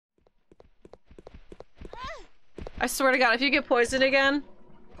I swear to God, if you get poisoned again,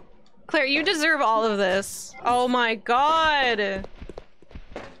 Claire, you deserve all of this. Oh my God.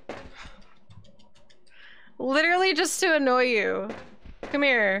 Literally just to annoy you. Come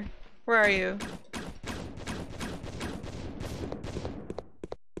here. Where are you?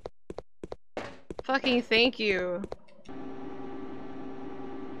 Fucking thank you.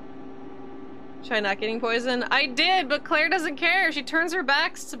 Try not getting poisoned? I did, but Claire doesn't care. She turns her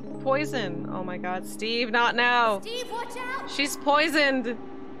back to poison. Oh my God, Steve, not now. Steve, watch out! She's poisoned.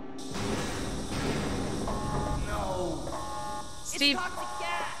 No. Steve. It's toxic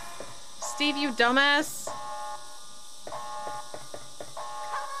gas. Steve, you dumbass.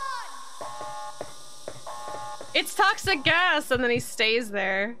 It's toxic gas, and then he stays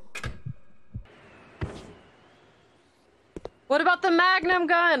there. What about the magnum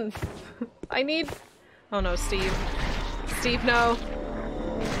gun? I need... Oh no, Steve. Steve, no.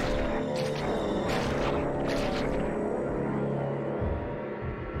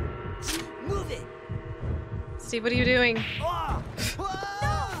 Move it. Steve, what are you doing? Oh.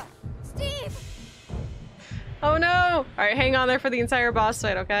 No! Steve! Oh no! Alright, hang on there for the entire boss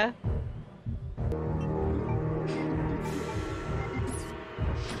fight, okay?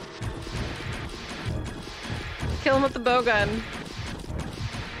 Kill him with the bow gun.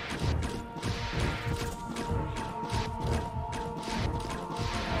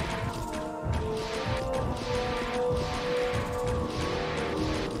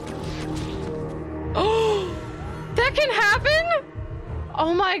 Oh! That can happen?!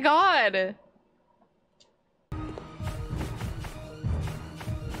 Oh my God!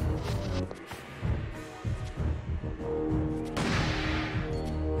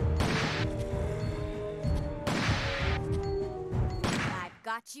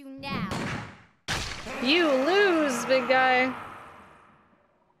 Got you now. You lose, big guy.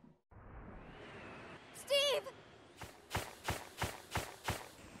 Steve!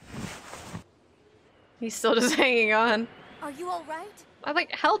 He's still just hanging on. Are you all right? I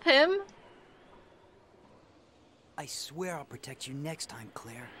like help him. I swear I'll protect you next time,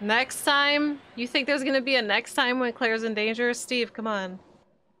 Claire. Next time? You think there's gonna be a next time when Claire's in danger? Steve, come on.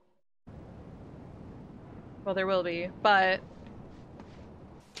 Well, there will be, but...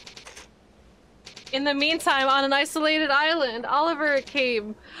 In the meantime, on an isolated island, Oliver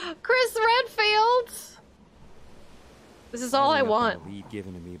came. Chris Redfield! This is all I want. The lead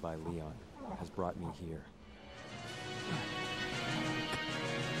given to me by Leon has brought me here.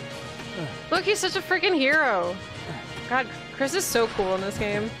 Look, he's such a freaking hero. God, Chris is so cool in this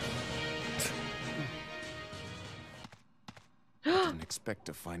game. Didn't expect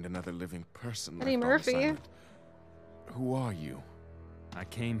to find another living person. Eddie left on Murphy. this island. Who are you? I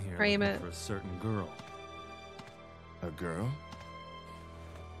came here Frame looking it. for a certain girl. A girl?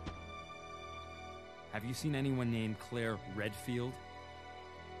 Have you seen anyone named Claire Redfield?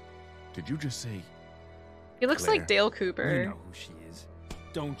 Did you just say? He looks Claire. like Dale You Cooper. know who she is,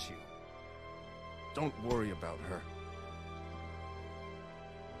 don't you? Don't worry about her.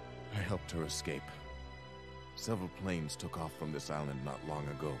 I helped her escape. Several planes took off from this island not long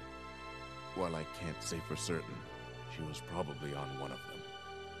ago. While I can't say for certain, she was probably on one of them.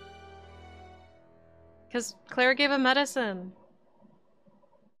 Because Claire gave him medicine.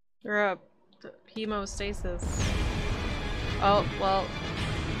 Or a hemostasis. Oh, well.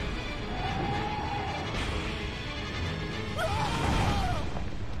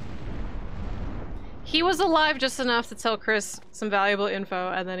 He was alive just enough to tell Chris some valuable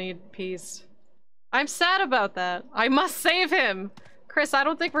info, and then he pieced. I'm sad about that. I must save him! Chris, I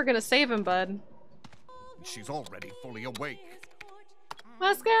don't think we're gonna save him, bud. She's already fully awake.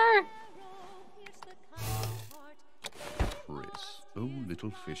 Wesker! Chris, oh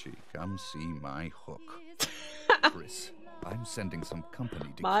little fishy, come see my hook. Chris, I'm sending some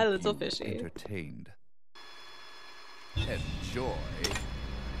company to My keep little you fishy. entertained. Enjoy.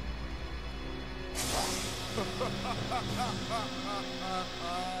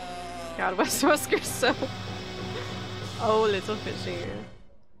 God, Wesker's so... Oh, little fishy.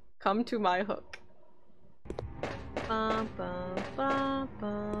 Come to my hook. Ba, ba, ba,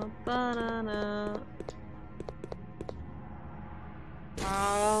 ba, ba, da, da.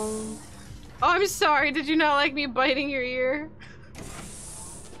 Oh, I'm sorry. Did you not like me biting your ear?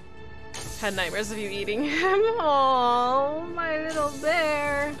 Had nightmares of you eating him. Oh, my little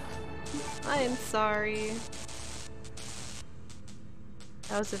bear. I am sorry.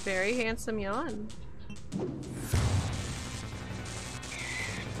 That was a very handsome yawn.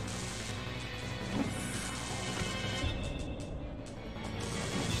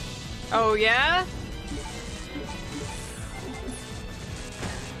 Oh, yeah?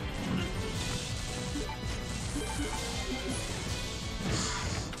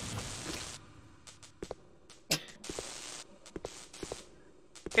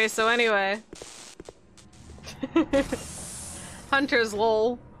 Okay, so anyway. Hunter's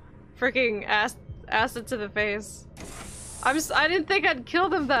lol. Freaking acid to the face. I didn't think I'd kill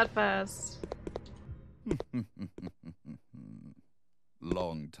them that fast.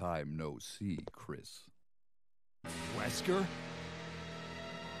 Long time no see, Chris. Wesker?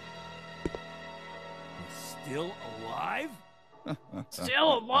 He's still alive?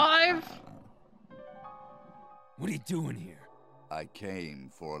 Still alive? What are you doing here? I came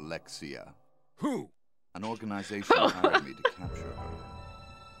for Alexia. Who? An organization hired me to capture her.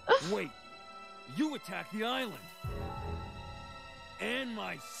 Wait, you attacked the island. And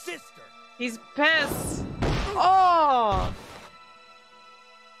my sister. He's pissed. Oh!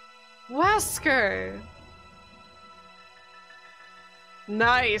 Wesker!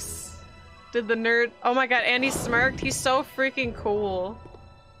 Nice. Did the nerd... Oh my god, and he smirked. He's so freaking cool.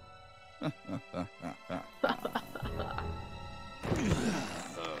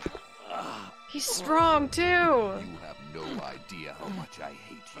 He's strong too. You have no idea how much I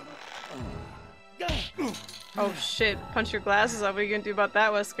hate you. Oh shit, punch your glasses up. What are you gonna do about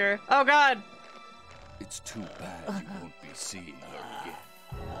that, Wesker? Oh god! It's too bad you won't be seeing her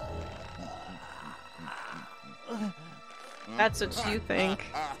again. That's what you think.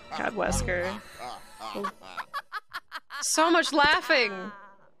 God, Wesker. Oh. So much laughing!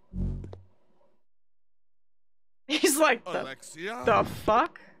 He's like, the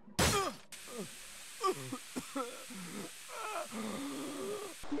fuck?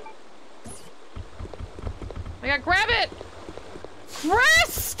 I gotta grab it!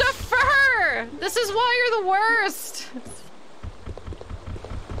 Christopher! This is why you're the worst!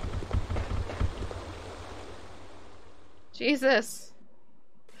 Jesus.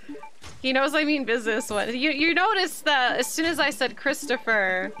 He knows I mean business. What? You noticed that as soon as I said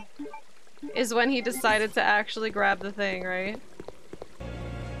Christopher is when he decided to actually grab the thing, right?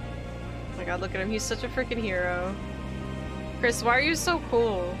 Oh my god, look at him. He's such a freaking hero. Chris, why are you so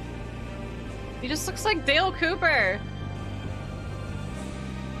cool? He just looks like Dale Cooper.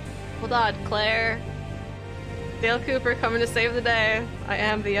 Hold on, Claire. Dale Cooper coming to save the day. I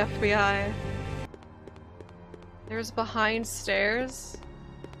am the FBI. There's behind stairs.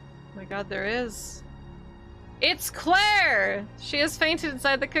 Oh my god, there is. It's Claire! She has fainted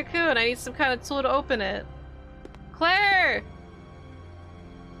inside the cocoon. I need some kind of tool to open it. Claire!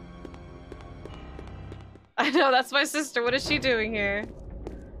 I know, that's my sister. What is she doing here?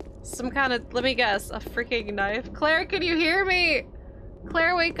 Some kind of, let me guess, a freaking knife? Claire, can you hear me?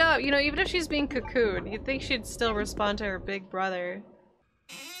 Claire, wake up. You know, even if she's being cocooned, you'd think she'd still respond to her big brother.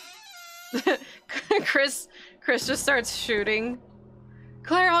 Chris just starts shooting.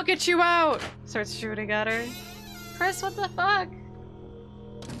 Claire, I'll get you out! Starts shooting at her. Chris, what the fuck?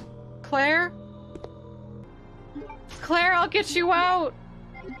 Claire? Claire, I'll get you out!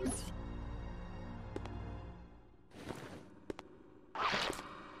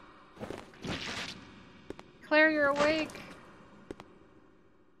 Claire, you're awake.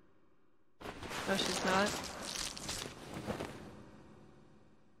 No, she's not.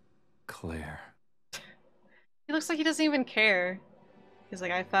 Claire. He looks like he doesn't even care. He's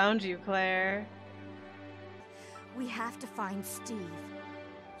like, I found you, Claire. We have to find Steve.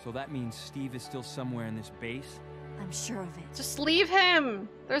 So that means Steve is still somewhere in this base? I'm sure of it. Just leave him!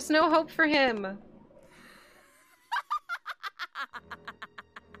 There's no hope for him.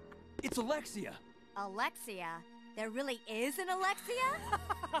 It's Alexia! Alexia? There really is an Alexia?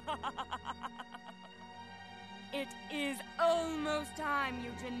 It is almost time,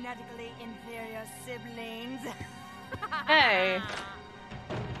 you genetically inferior siblings. Hey.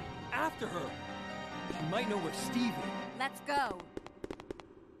 After her! She might know where Steve is. Let's go.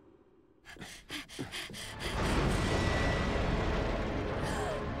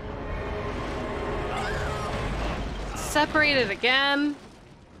 Separated again.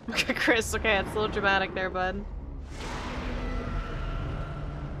 Okay, Chris, okay, it's a little dramatic there, bud.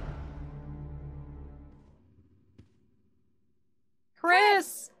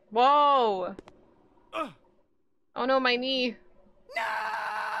 Chris! Whoa! Oh no, my knee. No!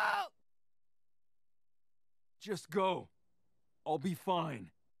 Just go. I'll be fine.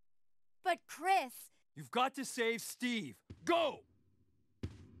 But Chris... You've got to save Steve. Go!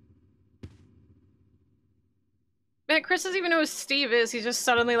 Man, Chris doesn't even know who Steve is. He's just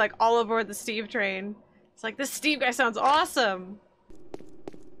suddenly like all aboard the Steve train. It's like, this Steve guy sounds awesome.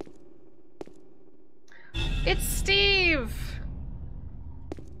 It's Steve!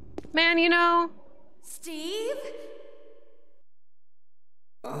 Man, you know... Steve?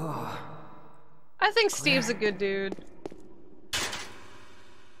 I think Steve's a good dude.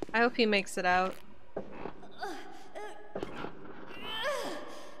 I hope he makes it out.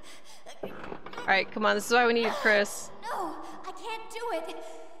 Alright, come on, this is why we need Chris. No, I can't do it.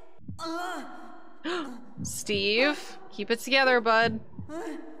 Steve, keep it together, bud.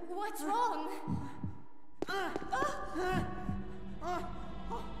 What's wrong?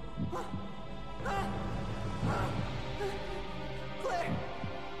 Claire!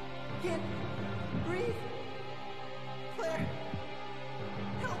 Can't breathe! Claire!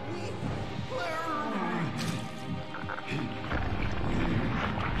 Help me!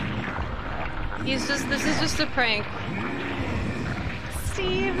 This is just a prank.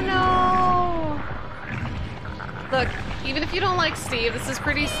 Steve, no! Look, even if you don't like Steve, this is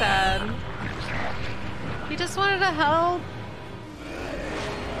pretty sad. He just wanted to help.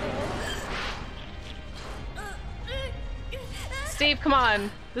 Steve, come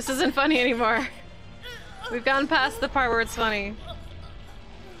on. This isn't funny anymore. We've gone past the part where it's funny.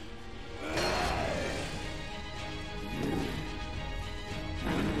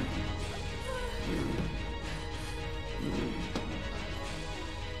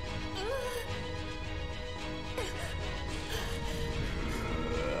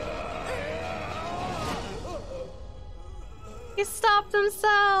 He stopped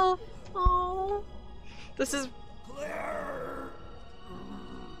himself. Oh, this is.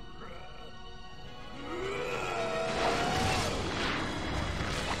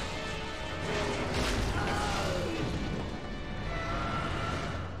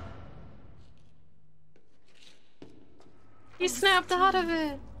 He snapped out of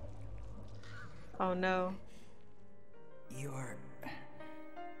it. Oh no. Your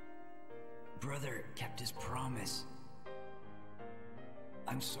brother kept his promise.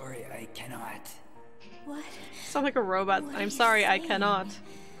 I'm sorry, I cannot. What? Sound like a robot. What are I'm you sorry, I saying? cannot.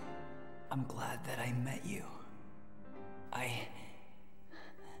 I'm glad that I met you. I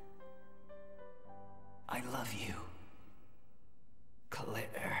love you.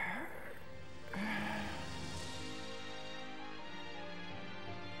 Claire.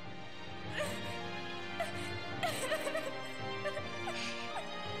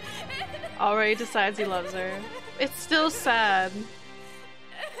 Already decides he loves her. It's still sad.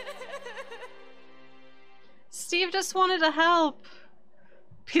 Steve just wanted to help.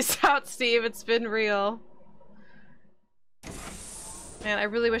 Peace out, Steve. It's been real. Man, I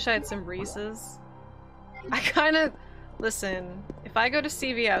really wish I had some Reese's. I kind of... Listen, if I go to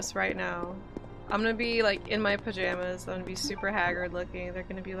CVS right now, I'm gonna be like in my pajamas. I'm gonna be super haggard looking. They're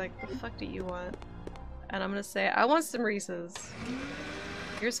gonna be like, "The fuck do you want?" And I'm gonna say, "I want some Reese's.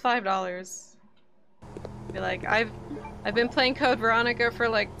 Here's $5." Be like, I've been playing Code Veronica for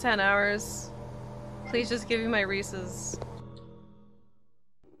like 10 hours. Please just give me my Reese's.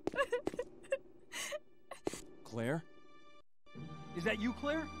 Claire? Is that you,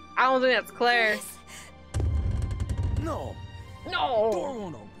 Claire? I don't think that's Claire. No. No! Door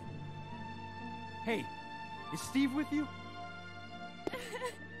won't open. Hey, is Steve with you?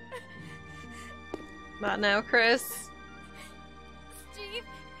 Not now, Chris. Steve,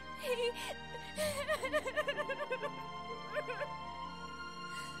 he...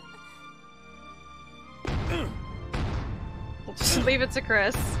 Just leave it to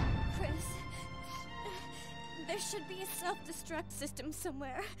Chris. Chris, there should be a self-destruct system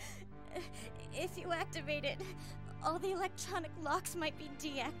somewhere. If you activate it, all the electronic locks might be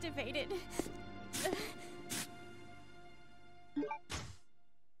deactivated.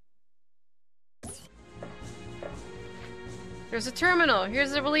 There's a terminal.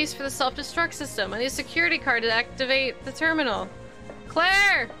 Here's the release for the self-destruct system. I need a security card to activate the terminal.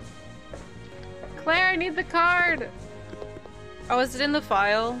 Claire! Claire, I need the card! Oh, is it in the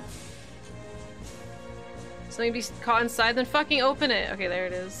file? Something be caught inside? Then fucking open it. Okay, there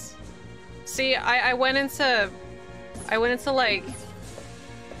it is. See, I went into like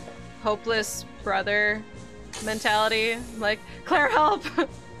hopeless brother mentality. I'm like, Claire, help!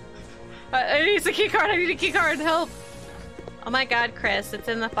 I need a key card. I need a key card. Help! Oh my god, Chris, it's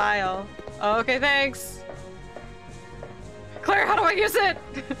in the file. Oh, okay, thanks. Claire, how do I use it?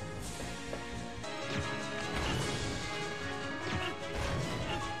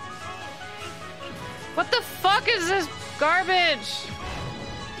 What the fuck is this garbage?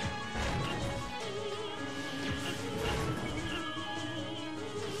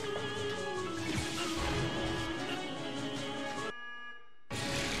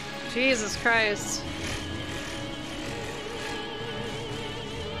 Jesus Christ.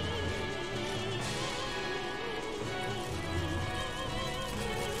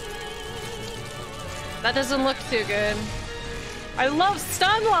 That doesn't look too good. I love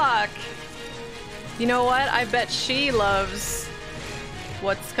Stunlock! You know what? I bet she loves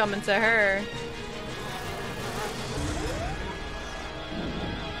what's coming to her.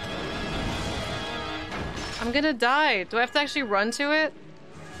 I'm gonna die. Do I have to actually run to it?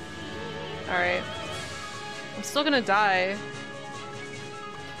 Alright. I'm still gonna die.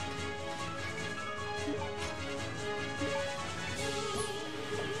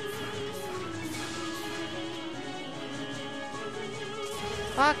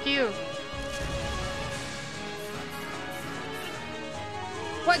 Fuck you.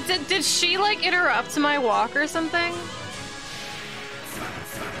 What, did she like interrupt my walk or something?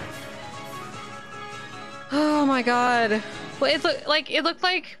 Oh my god. Well, it looked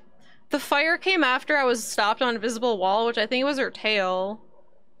like the fire came after I was stopped on an invisible wall, which I think was her tail.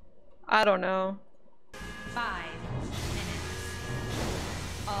 I don't know. 5 minutes.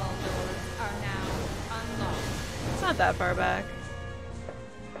 All doors are now unlocked. It's not that far back.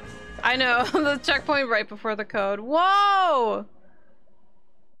 I know, the checkpoint right before the code. Whoa!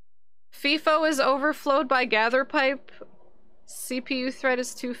 FIFO is overflowed by gather pipe. CPU thread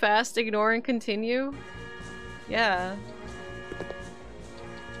is too fast. Ignore and continue. Yeah.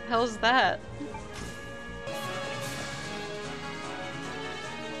 Hell's that?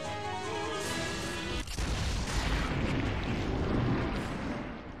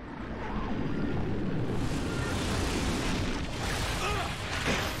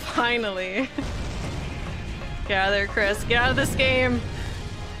 Finally. Get out of there, Chris. Get out of this game.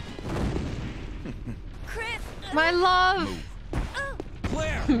 Chris! My love!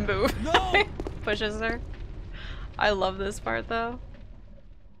 Claire! Move. No! Pushes her. I love this part though.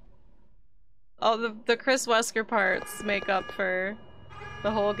 Oh, the Chris Wesker parts make up for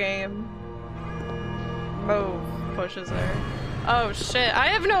the whole game. Move. Pushes her. Oh shit, I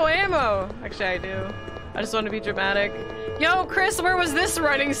have no ammo! Actually, I do. I just want to be dramatic. Yo, Chris, where was this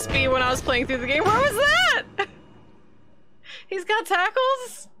running speed when I was playing through the game? Where was that? He's got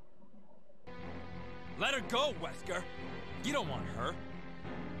tackles? Let her go, Wesker. You don't want her.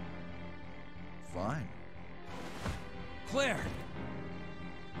 Fine. Claire!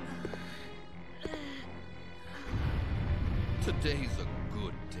 Today's a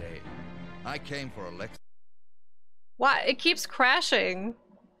good day. I came for Alexa. Why? It keeps crashing.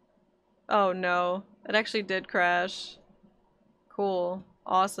 Oh no. It actually did crash. Cool.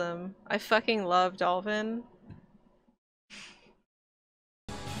 Awesome. I fucking love Dolphin.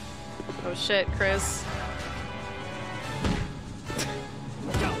 Oh shit, Chris.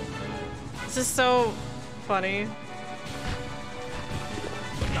 This is so funny.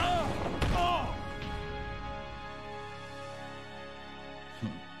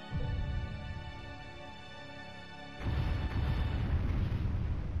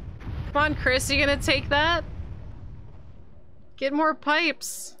 Come on, Chris, you gonna take that? Get more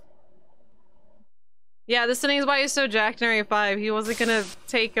pipes. Yeah, this is why he's so jacked in Area 5. He wasn't gonna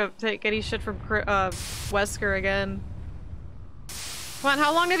take any shit from Wesker again. Come on,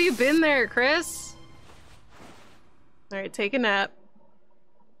 how long have you been there, Chris? Alright, take a nap.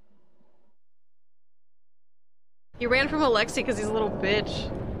 He ran from Alexi because he's a little bitch.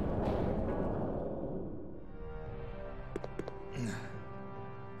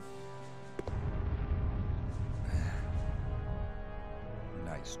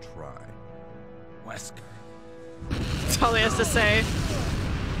 Nice try. Wesker. That's all he has to say.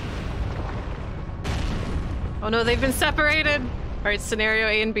 Oh no, they've been separated! Alright, scenario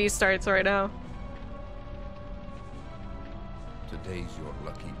A and B starts right now. Today's your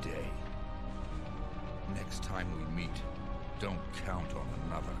lucky day. Next time we meet, don't count on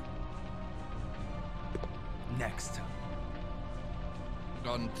another. Next time.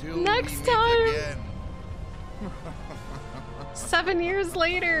 Until Next we meet time. again. 7 years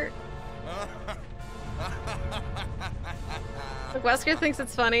later! Look, Wesker thinks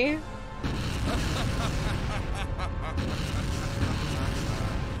it's funny.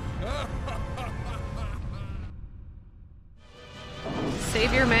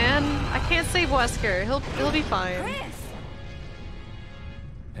 Save your man? I can't save Wesker. He'll be fine. Chris!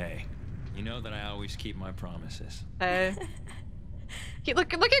 Hey, you know that I always keep my promises. Hey.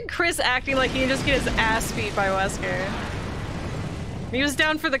 Look at Chris acting like he can just get his ass beat by Wesker. He was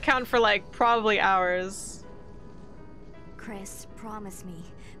down for the count for like probably hours. Chris, promise me.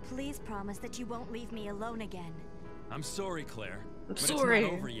 Please promise that you won't leave me alone again. I'm sorry, Claire. I'm but sorry.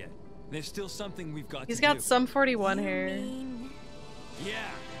 It's not over yet. There's still something we've got He's to got do. some 41 You hair. mean- Yeah,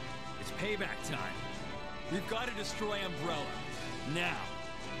 it's payback time. We've got to destroy Umbrella. Now,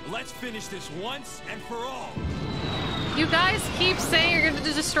 let's finish this once and for all. You guys keep saying you're going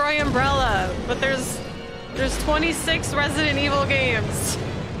to destroy Umbrella, but there's 26 Resident Evil games.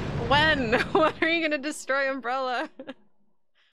 When? When are you going to destroy Umbrella?